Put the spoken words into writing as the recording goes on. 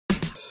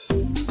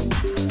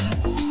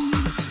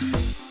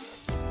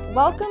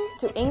Welcome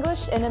to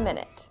English in a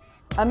Minute.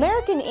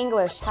 American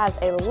English has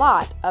a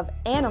lot of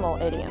animal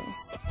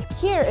idioms.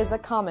 Here is a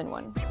common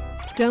one.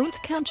 Don't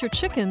count your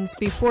chickens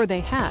before they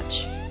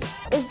hatch.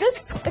 Is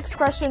this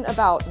expression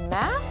about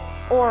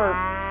math or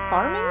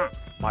farming?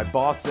 My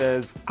boss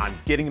says I'm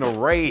getting a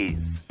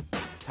raise.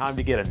 Time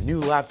to get a new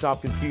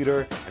laptop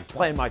computer and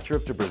plan my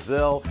trip to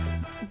Brazil.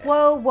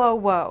 Whoa, whoa,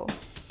 whoa.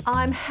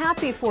 I'm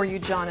happy for you,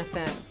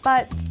 Jonathan,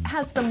 but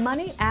has the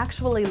money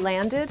actually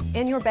landed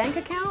in your bank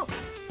account?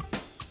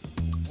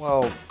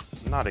 Well,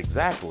 not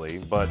exactly,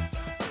 but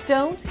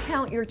Don't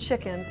count your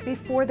chickens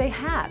before they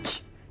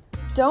hatch.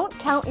 Don't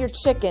count your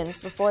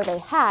chickens before they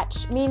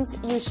hatch means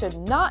you should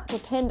not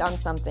depend on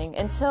something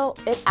until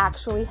it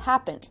actually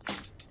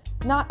happens.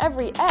 Not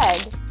every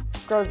egg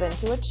grows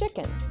into a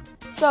chicken.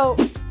 So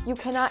you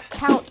cannot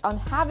count on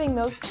having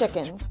those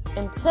chickens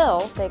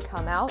until they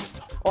come out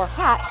or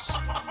hatch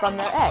from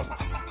their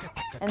eggs.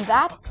 And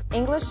that's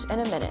English in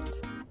a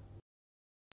Minute.